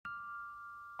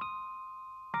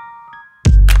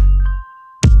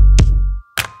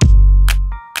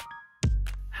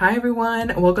Hi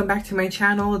everyone, welcome back to my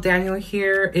channel. Daniel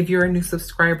here. If you're a new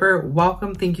subscriber,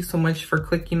 welcome. Thank you so much for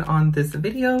clicking on this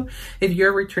video. If you're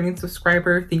a returning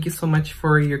subscriber, thank you so much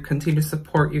for your continued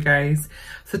support, you guys.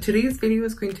 So today's video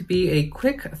is going to be a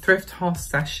quick thrift haul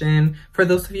session. For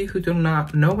those of you who do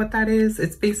not know what that is,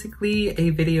 it's basically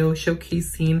a video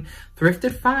showcasing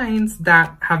thrifted finds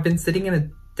that have been sitting in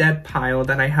a dead pile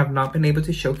that I have not been able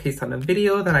to showcase on a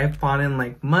video that I've bought in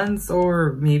like months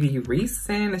or maybe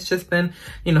recent. It's just been,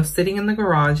 sitting in the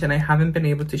garage and I haven't been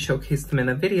able to showcase them in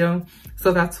a video.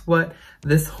 So that's what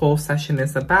this whole session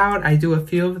is about. I do a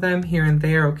few of them here and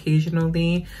there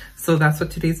occasionally. So that's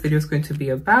what today's video is going to be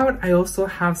about. I also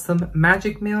have some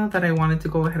magic mail that I wanted to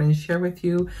go ahead and share with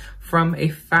you from a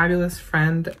fabulous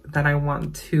friend that I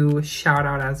want to shout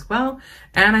out as well.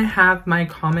 And I have my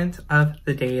comment of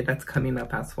the day that's coming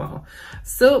up as well.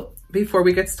 So before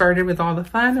we get started with all the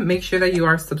fun, make sure that you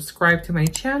are subscribed to my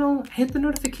channel. Hit the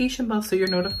notification bell so you're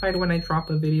notified when I drop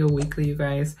a video weekly, you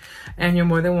guys. And you're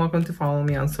more than welcome to follow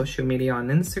me on social media on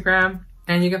Instagram.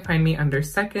 And you can find me under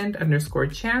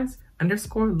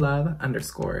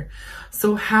second_chance_love_.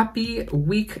 So happy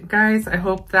week, guys. I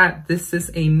hope that this is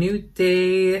a new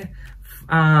day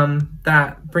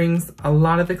that brings a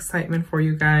lot of excitement for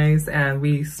you guys. And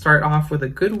we start off with a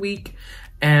good week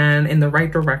and in the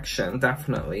right direction,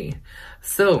 definitely.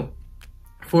 So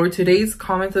for today's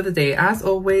comment of the day, as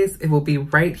always, it will be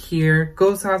right here.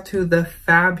 Goes out to the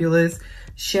fabulous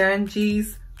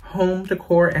Shanji's Home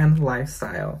Decor and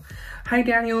Lifestyle. Hi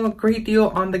Daniel, great deal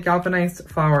on the galvanized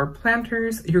flower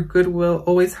planters. Your Goodwill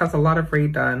always has a lot of Rae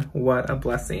Dunn. What a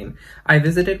blessing. I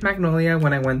visited Magnolia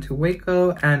when I went to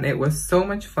Waco and it was so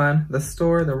much fun. The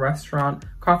store, the restaurant,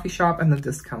 coffee shop, and the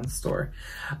discount store.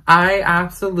 I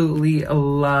absolutely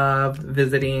loved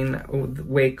visiting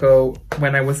Waco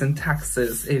when I was in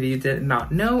Texas. If you did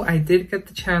not know, I did get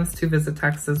the chance to visit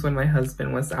Texas when my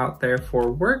husband was out there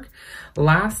for work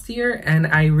last year, and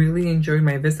I really enjoyed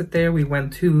my visit there. We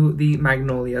went to the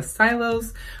Magnolia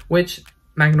Silos, which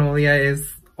Magnolia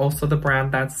is also the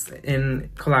brand that's in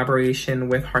collaboration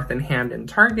with Hearth and Hand and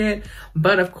Target.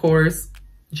 But of course,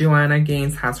 Joanna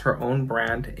Gaines has her own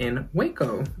brand in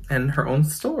Waco and her own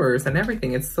stores and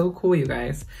everything. It's so cool, you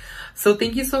guys. So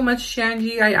thank you so much,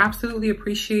 Shanji. I absolutely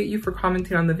appreciate you for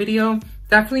commenting on the video.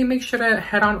 Definitely make sure to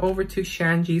head on over to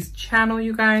Shanji's channel,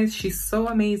 you guys. She's so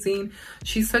amazing.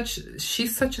 She's such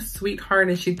a sweetheart,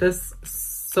 and she does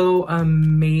so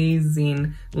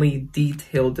amazingly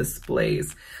detailed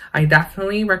displays. I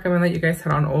definitely recommend that you guys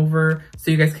head on over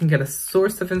so you guys can get a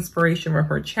source of inspiration from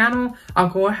her channel. I'll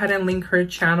go ahead and link her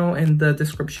channel in the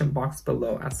description box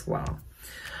below as well.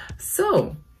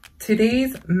 So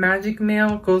today's magic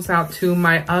mail goes out to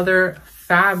my other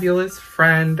fabulous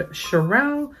friend,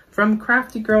 Sherelle from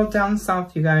Crafty Girl Down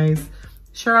South, you guys.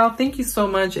 Sherelle, thank you so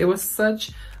much. It was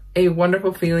such a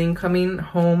wonderful feeling coming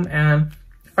home and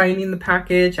finding the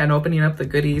package and opening up the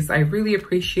goodies. I really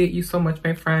appreciate you so much,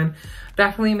 my friend.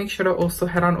 Definitely make sure to also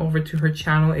head on over to her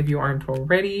channel if you aren't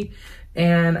already.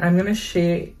 And I'm gonna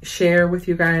share with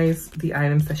you guys the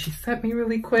items that she sent me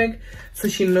really quick. So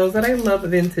she knows that I love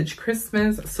vintage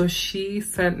Christmas. So she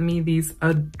sent me these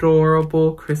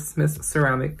adorable Christmas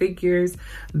ceramic figures.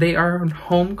 They are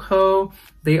Home Co.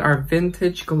 They are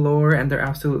vintage galore and they're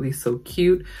absolutely so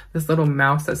cute. This little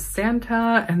mouse as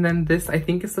Santa, and then this I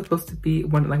think is supposed to be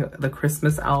one like the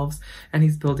Christmas elves, and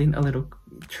he's building a little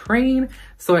train.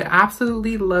 So I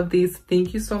absolutely love these.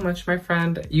 Thank you so much, my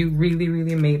friend. You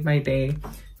really made my day.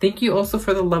 Thank you also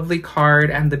for the lovely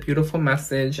card and the beautiful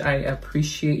message. I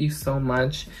appreciate you so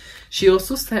much. She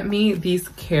also sent me these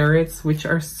carrots, which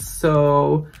are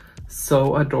so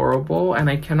adorable, and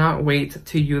I cannot wait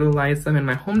to utilize them in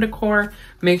my home decor.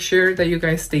 Make sure that you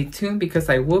guys stay tuned because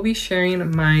I will be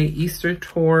sharing my Easter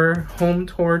tour, home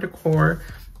tour decor,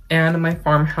 and my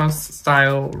farmhouse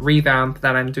style revamp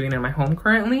that I'm doing in my home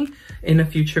currently in a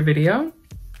future video.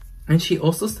 And she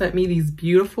also sent me these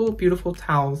beautiful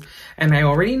towels, and I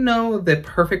already know the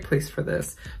perfect place for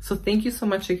this. So thank you so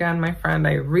much again, my friend.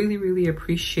 I really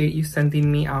appreciate you sending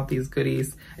me out these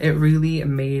goodies. It really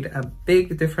made a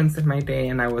big difference in my day,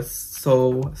 and I was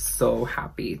so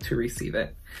happy to receive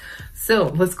it. So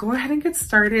let's go ahead and get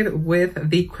started with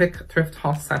the quick thrift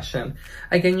haul session.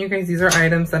 Again, you guys, these are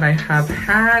items that I have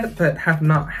had but have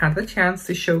not had the chance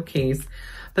to showcase.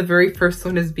 The very first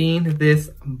one is being this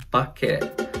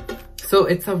bucket. So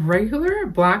it's a regular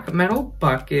black metal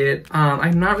bucket.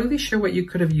 I'm not really sure what you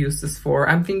could have used this for.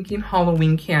 I'm thinking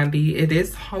Halloween candy. It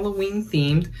is Halloween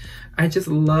themed. I just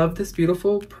love this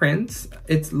beautiful print.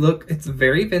 It's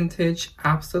very vintage,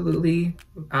 absolutely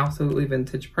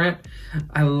vintage print.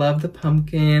 I love the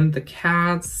pumpkin, the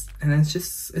cats, and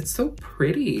it's so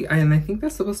pretty. And I think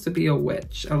that's supposed to be a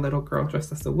witch, a little girl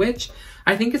dressed as a witch.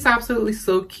 I think it's absolutely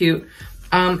so cute.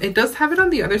 It does have it on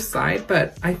the other side,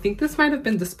 but I think this might have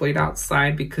been displayed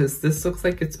outside because this looks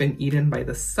like it's been eaten by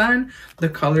the sun. The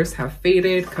colors have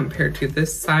faded compared to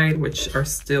this side, which are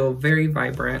still very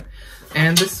vibrant.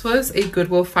 And this was a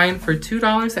Goodwill find for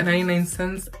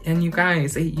 $2.99. And you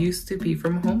guys, it used to be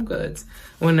from Home Goods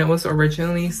when it was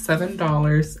originally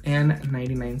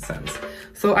 $7.99.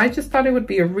 So I just thought it would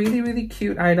be a really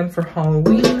cute item for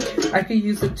Halloween. I could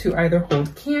use it to either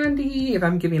hold candy if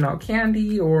I'm giving out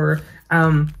candy, or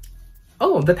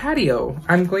oh, the patio.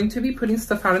 I'm going to be putting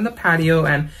stuff out in the patio,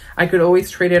 and I could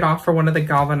always trade it off for one of the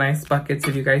galvanized buckets.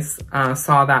 If you guys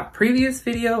saw that previous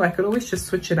video, I could always just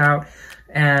switch it out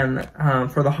and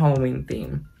for the Halloween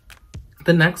theme.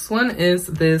 The next one is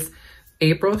this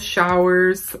April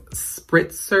Showers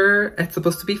Spritzer. It's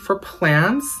supposed to be for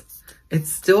plants. It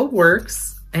still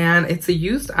works, and it's a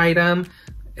used item.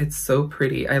 It's so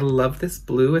pretty. I love this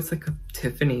blue. It's like a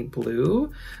Tiffany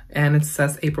blue, and it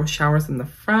says April Showers in the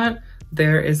front.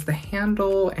 There is the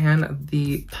handle and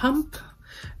the pump.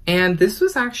 And this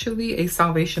was actually a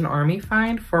Salvation Army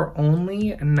find for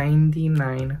only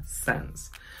 99 cents.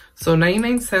 So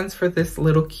 99 cents for this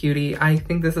little cutie. I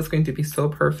think this is going to be so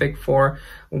perfect for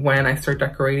when I start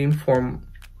decorating for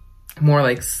more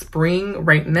like spring.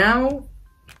 Right now,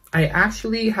 I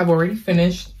actually have already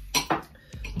finished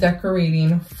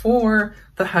decorating for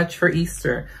the hutch for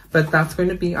Easter, but that's going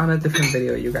to be on a different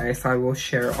video, you guys. I will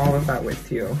share all of that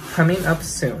with you coming up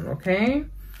soon, okay?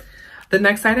 The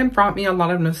next item brought me a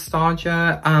lot of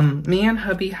nostalgia. Me and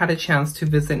hubby had a chance to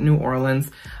visit New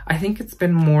Orleans. I think it's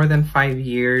been more than 5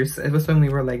 years. It was when we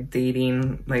were like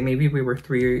dating, like maybe we were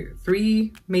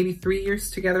maybe 3 years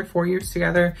together, 4 years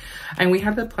together. And we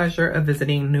had the pleasure of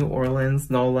visiting New Orleans,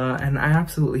 NOLA, and I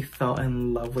absolutely fell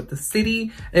in love with the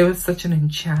city. It was such an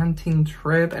enchanting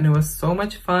trip, and it was so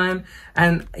much fun.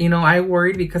 And you know, I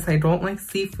worried because I don't like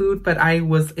seafood, but I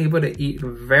was able to eat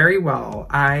very well.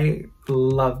 I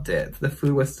loved it. The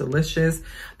food was delicious.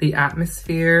 The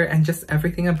atmosphere and just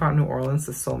everything about New Orleans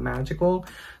is so magical.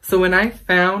 So when I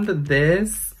found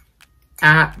this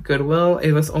at Goodwill,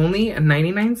 it was only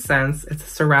 99 cents. It's a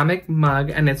ceramic mug,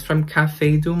 and it's from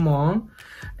Café du Monde.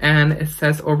 And it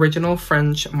says Original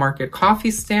French Market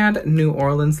Coffee Stand, New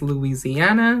Orleans,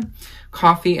 Louisiana.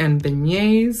 Coffee and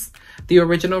beignets. The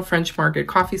Original French Market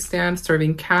Coffee Stand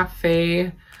serving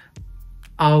cafe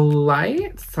au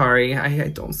lait. Sorry, I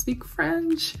don't speak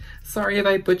French. Sorry if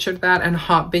I butchered that. And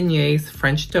hot beignets,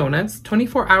 French donuts,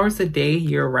 24 hours a day,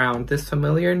 year round. This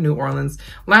familiar New Orleans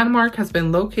landmark has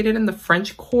been located in the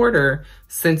French Quarter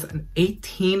since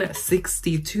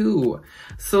 1862.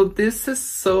 So this is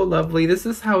so lovely. This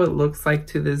is how it looks like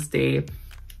to this day.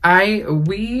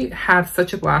 We had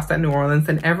such a blast at New Orleans,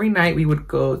 and every night we would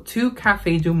go to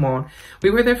Café du Monde. We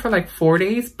were there for like 4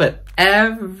 days, but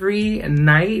every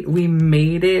night we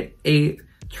made it a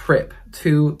trip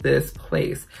to this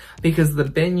place because the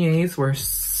beignets were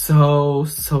so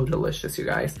delicious, you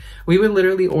guys. We would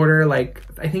literally order like,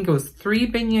 I think it was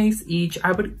 3 beignets each.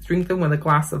 I would drink them with a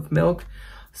glass of milk.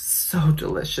 So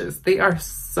delicious. They are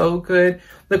so good.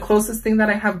 The closest thing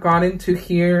that I have gotten to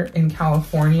here in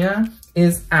California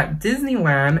is at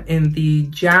Disneyland in the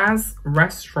Jazz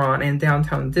restaurant in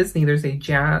downtown Disney. There's a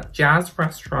jazz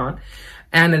restaurant,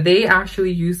 and they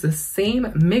actually use the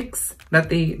same mix that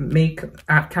they make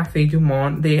at Café du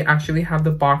Monde. They actually have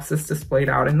the boxes displayed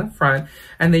out in the front,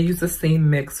 and they use the same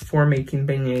mix for making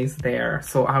beignets there.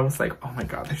 So I was like, oh my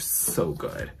God, they're so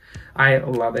good. I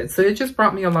love it. So it just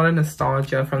brought me a lot of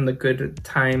nostalgia from the good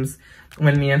times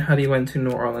when me and hubby went to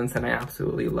New Orleans, and I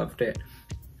absolutely loved it.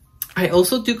 I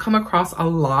also do come across a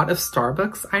lot of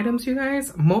Starbucks items, you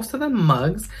guys. Most of them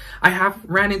mugs. I have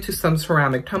ran into some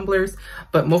ceramic tumblers,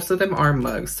 but most of them are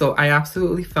mugs. So I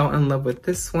absolutely fell in love with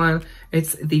this one.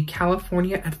 It's the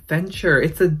California Adventure.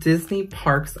 It's a Disney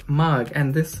Parks mug,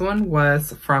 and this one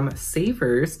was from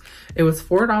Savers. It was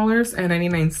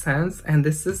 $4.99, and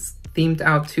this is themed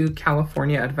out to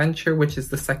California Adventure, which is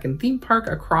the second theme park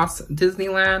across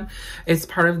Disneyland. It's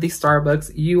part of the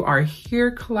Starbucks You Are Here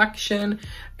collection.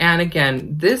 And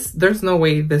again, there's no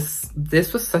way this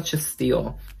was such a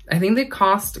steal. I think they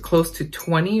cost close to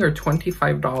 $20 or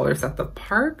 $25 at the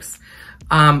parks.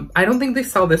 I don't think they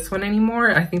sell this one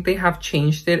anymore. I think they have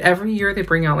changed it. Every year they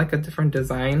bring out like a different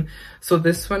design. So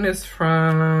this one is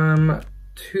from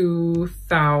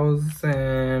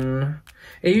 2000.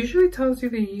 It usually tells you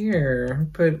the year,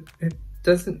 but it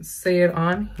doesn't say it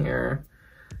on here.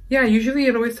 Yeah, usually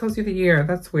it always tells you the year.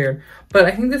 That's weird. But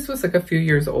I think this was like a few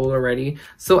years old already.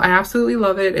 So I absolutely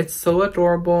love it. It's so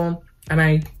adorable.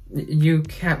 And you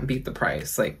can't beat the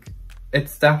price. Like,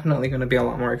 it's definitely going to be a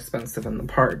lot more expensive in the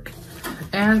park.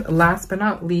 And last but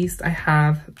not least, I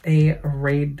have a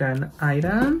Rae Dunn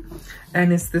item.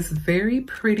 And it's this very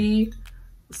pretty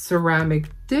ceramic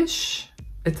dish.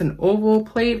 It's an oval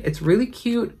plate. It's really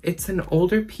cute. It's an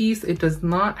older piece. It does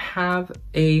not have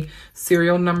a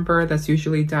serial number that's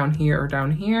usually down here or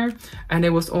down here. And it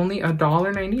was only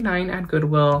 $1.99 at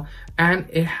Goodwill. And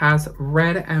it has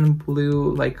red and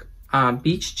blue like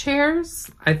beach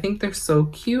chairs. I think they're so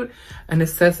cute. And it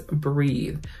says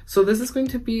breathe. So this is going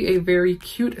to be a very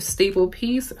cute staple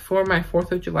piece for my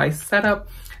 4th of July setup.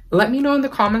 Let me know in the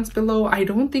comments below. I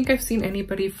don't think I've seen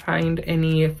anybody find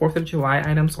any 4th of July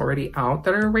items already out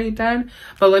that are Rae Dunn,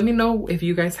 but let me know if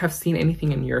you guys have seen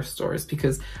anything in your stores,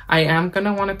 because I am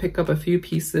gonna wanna pick up a few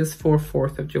pieces for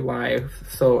 4th of July.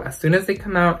 So as soon as they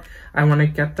come out, I wanna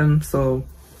get them so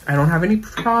I don't have any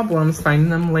problems finding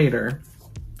them later.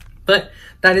 But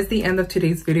that is the end of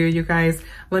today's video, you guys.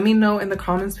 Let me know in the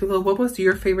comments below, what was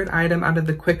your favorite item out of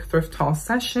the quick thrift haul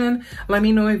session? Let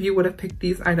me know if you would have picked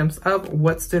these items up,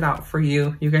 what stood out for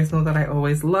you. You guys know that I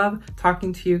always love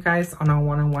talking to you guys on a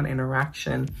one-on-one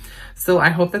interaction. So I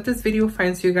hope that this video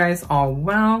finds you guys all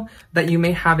well, that you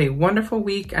may have a wonderful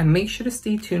week, and make sure to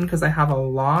stay tuned because I have a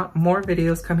lot more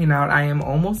videos coming out. I am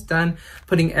almost done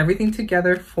putting everything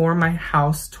together for my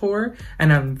house tour,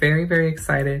 and I'm very, very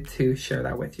excited to share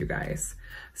that with you guys.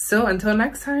 So until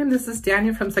next time, this is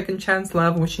Daniel from Second Chance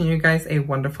Love, wishing you guys a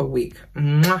wonderful week.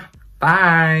 Mwah.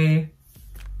 Bye.